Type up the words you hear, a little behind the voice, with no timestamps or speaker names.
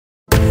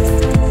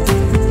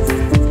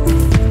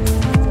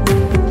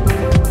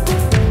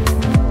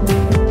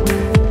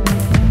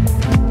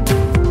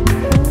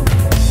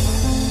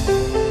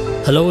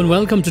Hello and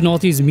welcome to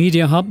Northeast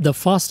Media Hub, the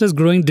fastest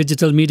growing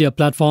digital media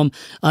platform.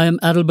 I am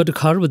Adalbert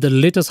Khar with the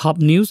latest Hub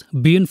news.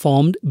 Be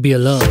informed, be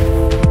alert.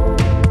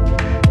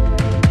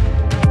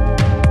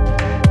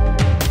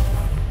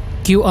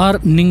 QR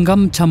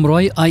Ningam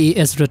Chamroy,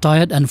 IAS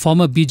retired and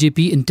former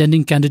BJP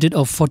intending candidate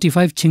of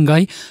 45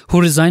 Chingai,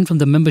 who resigned from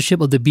the membership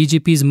of the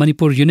BJP's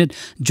Manipur unit,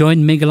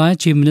 joined Meghalaya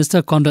Chief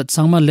Minister Conrad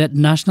Sangma-led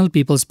National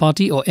People's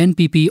Party or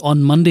NPP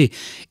on Monday.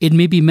 It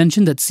may be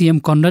mentioned that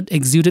CM Conrad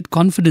exuded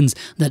confidence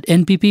that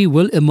NPP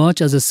will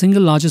emerge as the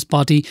single largest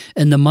party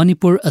in the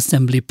Manipur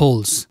Assembly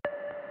polls.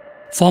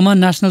 Former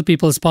National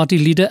People's Party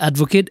leader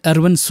Advocate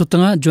Erwin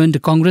Sutanga joined the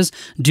Congress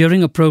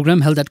during a program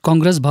held at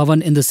Congress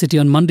Bhavan in the city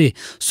on Monday.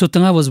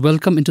 Sutanga was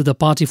welcomed into the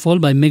party fold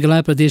by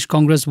Meghalaya Pradesh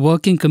Congress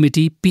Working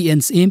Committee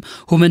PNCM,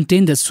 who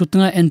maintained that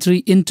Sutanga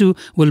entry into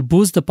will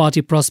boost the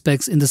party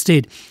prospects in the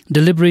state.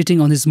 Deliberating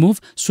on his move,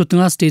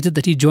 Sutanga stated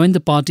that he joined the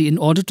party in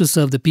order to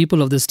serve the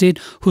people of the state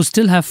who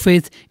still have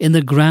faith in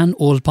the grand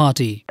old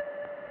party.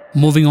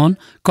 Moving on,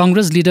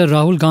 Congress leader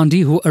Rahul Gandhi,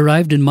 who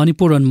arrived in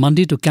Manipur on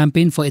Monday to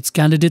campaign for its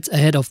candidates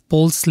ahead of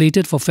polls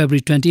slated for February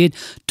 28,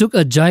 took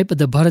a jibe at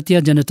the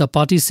Bharatiya Janata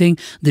Party, saying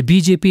the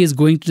BJP is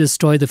going to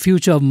destroy the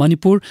future of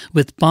Manipur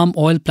with palm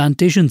oil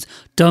plantations.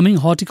 Terming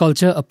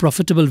horticulture a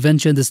profitable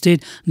venture in the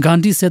state,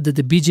 Gandhi said that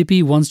the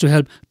BJP wants to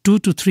help 2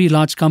 to 3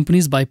 large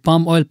companies buy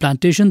palm oil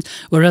plantations,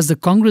 whereas the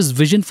Congress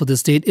vision for the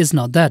state is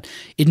not that.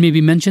 It may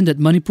be mentioned that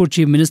Manipur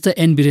Chief Minister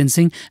N. Biren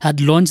Singh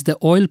had launched the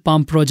oil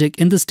palm project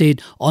in the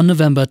state on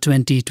November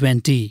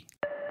 2020.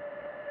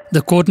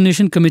 The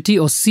Coordination Committee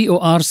or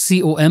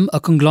CORCOM,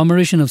 a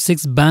conglomeration of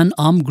 6 banned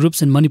armed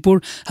groups in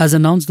Manipur, has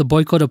announced the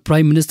boycott of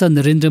Prime Minister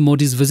Narendra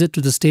Modi's visit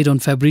to the state on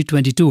February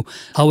 22.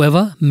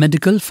 However,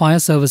 medical, fire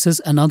services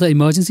and other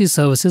emergency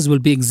services will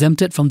be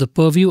exempted from the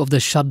purview of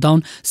the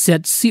shutdown,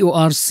 said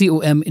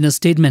CORCOM in a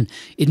statement.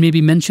 It may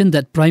be mentioned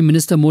that Prime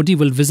Minister Modi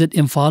will visit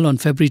Imphal on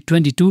February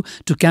 22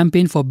 to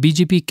campaign for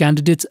BJP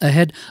candidates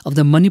ahead of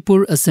the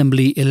Manipur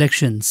Assembly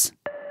elections.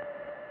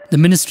 The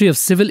Ministry of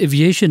Civil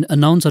Aviation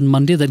announced on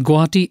Monday that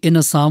Guwahati in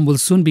Assam will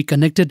soon be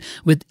connected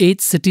with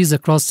 8 cities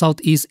across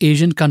Southeast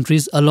Asian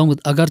countries along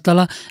with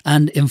Agartala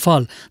and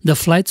Imphal. The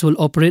flights will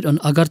operate on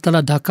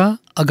Agartala Dhaka,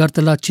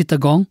 Agartala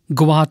Chittagong,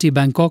 Guwahati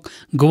Bangkok,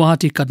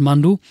 Guwahati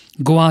Kathmandu,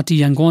 Guwahati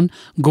Yangon,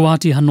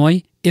 Guwahati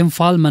Hanoi,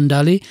 Imphal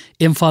Mandalay,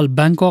 Imphal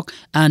Bangkok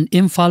and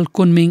Imphal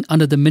Kunming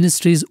under the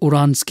ministry's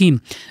Uran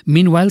scheme.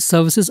 Meanwhile,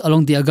 services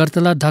along the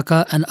Agartala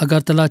Dhaka and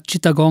Agartala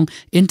Chittagong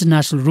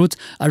international routes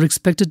are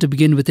expected to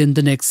begin within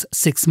the next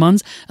 6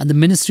 months, and the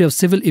Ministry of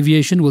Civil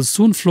Aviation will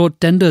soon float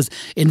tenders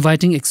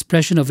inviting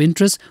expression of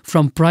interest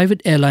from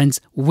private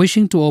airlines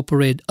wishing to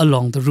operate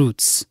along the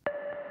routes.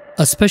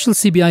 A special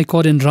CBI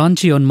court in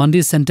Ranchi on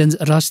Monday sentenced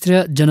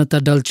Rashtriya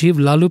Janata Dal chief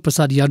Lalu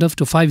Prasad Yadav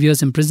to 5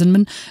 years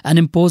imprisonment and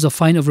imposed a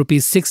fine of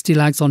rupees 60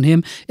 lakhs on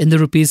him in the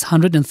rupees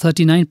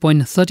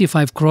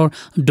 139.35 crore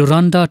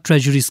Duranda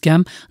treasury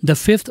scam, the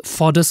 5th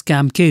fodder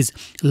scam case.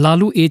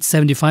 Lalu, aged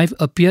 75,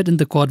 appeared in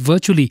the court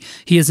virtually.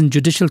 He is in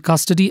judicial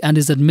custody and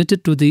is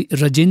admitted to the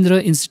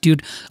Rajendra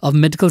Institute of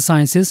Medical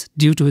Sciences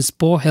due to his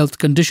poor health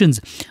conditions.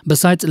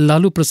 Besides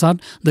Lalu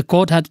Prasad, the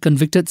court had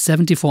convicted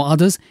 74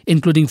 others,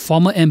 including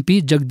former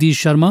MP Jagdish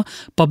Sharma,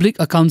 Public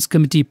Accounts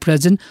Committee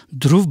President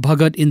Dhruv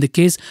Bhagat in the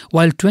case,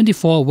 while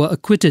 24 were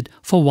acquitted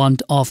for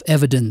want of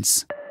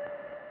evidence.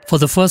 For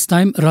the first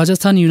time,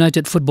 Rajasthan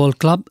United Football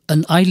Club,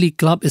 an I-League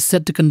club, is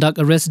set to conduct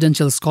a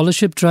residential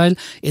scholarship trial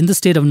in the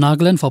state of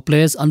Nagaland for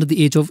players under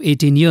the age of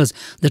 18 years.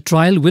 The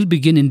trial will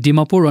begin in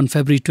Dimapur on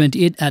February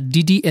 28 at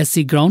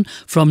DDSC ground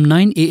from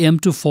 9 a.m.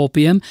 to 4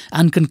 p.m.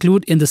 and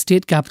conclude in the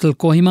state capital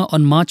Kohima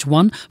on March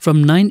 1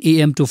 from 9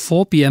 a.m. to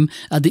 4 p.m.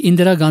 at the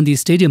Indira Gandhi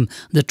Stadium.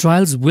 The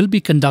trials will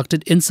be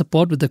conducted in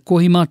support with the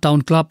Kohima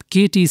Town Club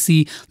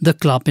KTC, the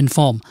club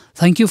informed.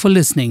 Thank you for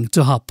listening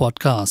to Hub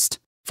Podcast.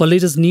 For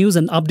latest news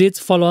and updates,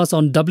 follow us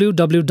on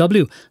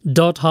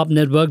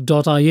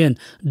www.hubnetwork.in.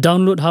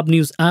 Download Hub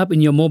News app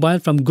in your mobile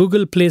from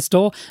Google Play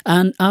Store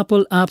and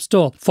Apple App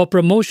Store. For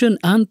promotion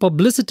and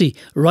publicity,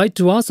 write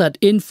to us at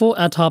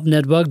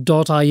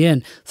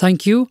info@hubnetwork.in.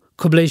 Thank you.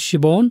 Kublesh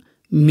Shibon,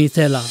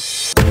 Mithela.